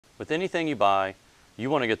With anything you buy,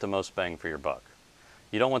 you want to get the most bang for your buck.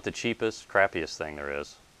 You don't want the cheapest, crappiest thing there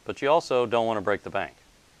is, but you also don't want to break the bank.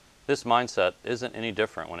 This mindset isn't any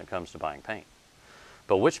different when it comes to buying paint.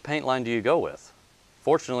 But which paint line do you go with?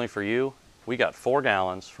 Fortunately for you, we got 4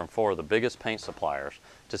 gallons from 4 of the biggest paint suppliers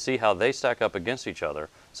to see how they stack up against each other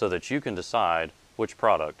so that you can decide which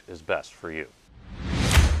product is best for you.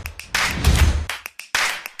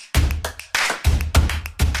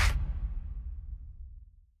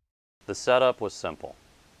 The setup was simple.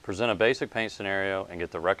 Present a basic paint scenario and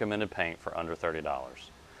get the recommended paint for under $30.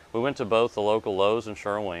 We went to both the local Lowe's and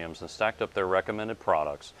Sherwin-Williams and stacked up their recommended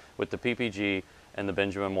products with the PPG and the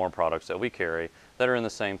Benjamin Moore products that we carry that are in the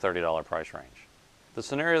same $30 price range. The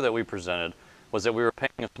scenario that we presented was that we were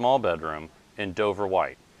painting a small bedroom in Dover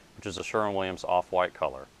White, which is a Sherwin-Williams off-white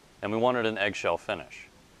color, and we wanted an eggshell finish.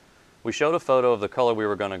 We showed a photo of the color we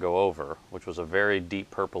were going to go over, which was a very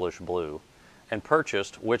deep purplish blue, and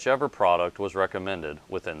purchased whichever product was recommended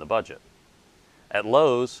within the budget. At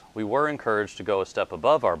Lowe's, we were encouraged to go a step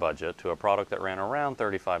above our budget to a product that ran around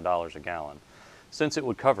 $35 a gallon, since it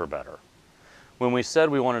would cover better. When we said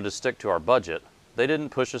we wanted to stick to our budget, they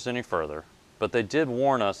didn't push us any further, but they did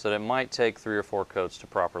warn us that it might take 3 or 4 coats to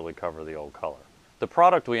properly cover the old color. The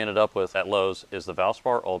product we ended up with at Lowe's is the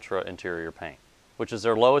Valspar Ultra Interior Paint, which is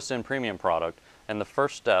their lowest end premium product and the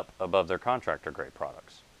first step above their contractor grade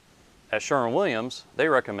products. At Sherwin-Williams, they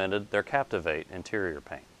recommended their Captivate Interior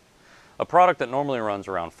Paint, a product that normally runs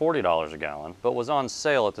around $40 a gallon, but was on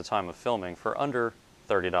sale at the time of filming for under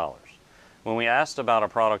 $30. When we asked about a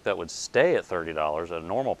product that would stay at $30 at a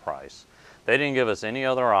normal price, they didn't give us any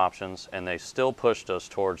other options and they still pushed us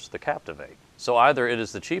towards the Captivate. So either it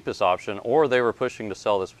is the cheapest option or they were pushing to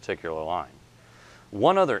sell this particular line.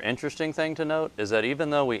 One other interesting thing to note is that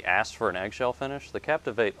even though we asked for an eggshell finish, the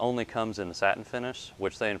Captivate only comes in the satin finish,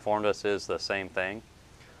 which they informed us is the same thing.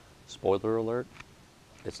 Spoiler alert,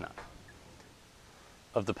 it's not.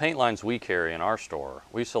 Of the paint lines we carry in our store,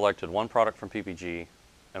 we selected one product from PPG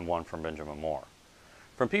and one from Benjamin Moore.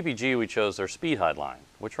 From PPG, we chose their Speed Hide line,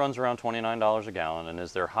 which runs around $29 a gallon and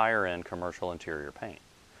is their higher end commercial interior paint.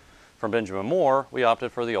 From Benjamin Moore, we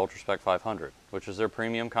opted for the Ultra Spec 500, which is their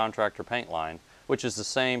premium contractor paint line, which is the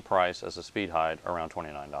same price as the Speed Hide, around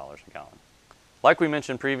 $29 a gallon. Like we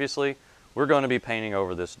mentioned previously, we're going to be painting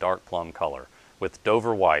over this dark plum color with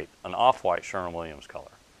Dover White, an off-white Sherwin-Williams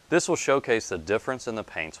color. This will showcase the difference in the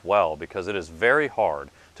paints well because it is very hard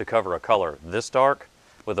to cover a color this dark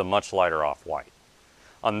with a much lighter off-white.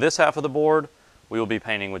 On this half of the board, we will be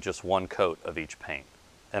painting with just 1 coat of each paint.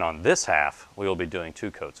 And on this half, we will be doing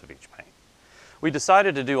 2 coats of each paint. We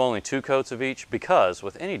decided to do only 2 coats of each because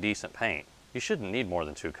with any decent paint, you shouldn't need more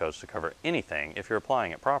than 2 coats to cover anything if you're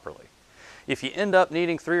applying it properly. If you end up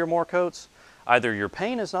needing 3 or more coats, either your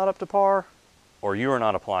paint is not up to par or you are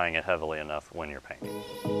not applying it heavily enough when you're painting.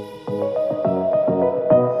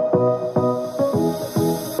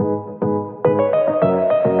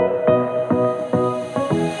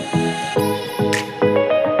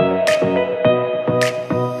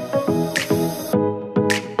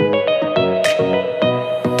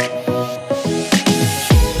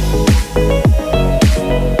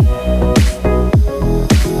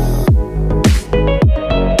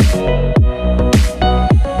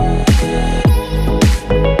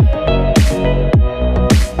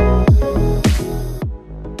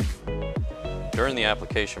 During the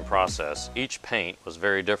application process, each paint was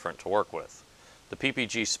very different to work with. The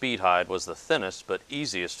PPG Speed Hide was the thinnest but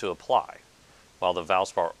easiest to apply, while the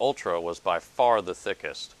Valspar Ultra was by far the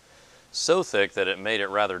thickest. So thick that it made it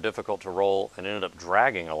rather difficult to roll and ended up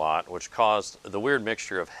dragging a lot, which caused the weird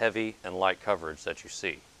mixture of heavy and light coverage that you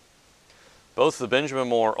see. Both the Benjamin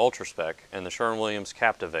Moore Ultra Spec and the Sherwin-Williams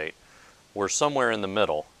Captivate were somewhere in the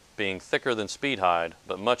middle, being thicker than Speed Hide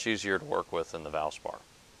but much easier to work with than the Valspar.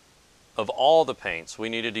 Of all the paints, we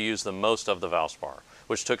needed to use the most of the Valspar,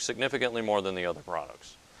 which took significantly more than the other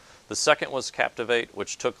products. The second was Captivate,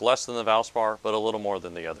 which took less than the Valspar, but a little more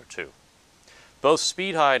than the other 2. Both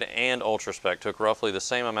Speed Hide and Ultra Spec took roughly the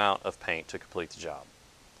same amount of paint to complete the job.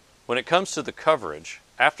 When it comes to the coverage,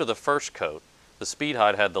 after the first coat, the Speed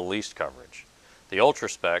Hide had the least coverage. The Ultra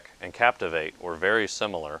Spec and Captivate were very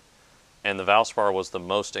similar, and the Valspar was the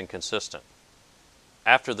most inconsistent.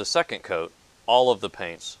 After the second coat, all of the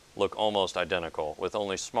paints look almost identical, with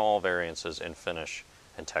only small variances in finish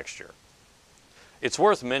and texture. It's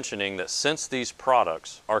worth mentioning that since these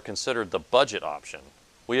products are considered the budget option,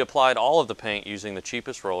 we applied all of the paint using the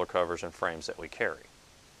cheapest roller covers and frames that we carry.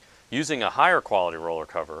 Using a higher quality roller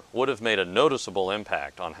cover would have made a noticeable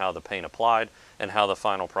impact on how the paint applied and how the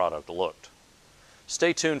final product looked.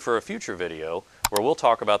 Stay tuned for a future video where we'll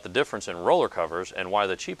talk about the difference in roller covers and why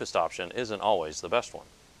the cheapest option isn't always the best one.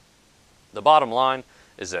 The bottom line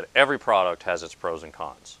is that every product has its pros and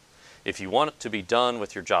cons. If you want it to be done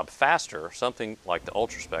with your job faster, something like the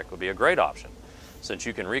UltraSpec would be a great option, since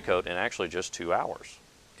you can recoat in actually just 2 hours.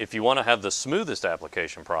 If you want to have the smoothest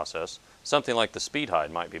application process, something like the Speed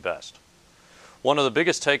Hide might be best. One of the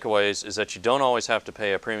biggest takeaways is that you don't always have to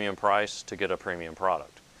pay a premium price to get a premium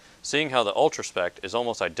product. Seeing how the UltraSpec is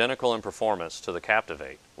almost identical in performance to the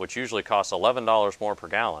Captivate, which usually costs $11 more per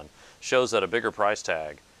gallon, shows that a bigger price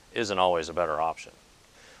tag isn't always a better option.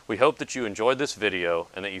 We hope that you enjoyed this video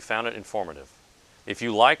and that you found it informative. If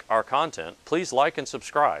you like our content, please like and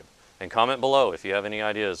subscribe, and comment below if you have any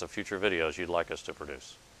ideas of future videos you'd like us to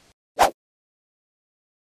produce.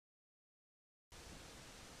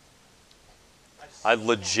 I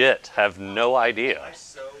legit have no idea. I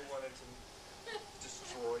so wanted to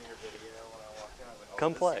destroy your video when I walked out.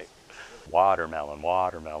 Come play. Watermelon,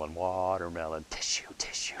 watermelon, watermelon, tissue,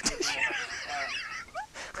 tissue.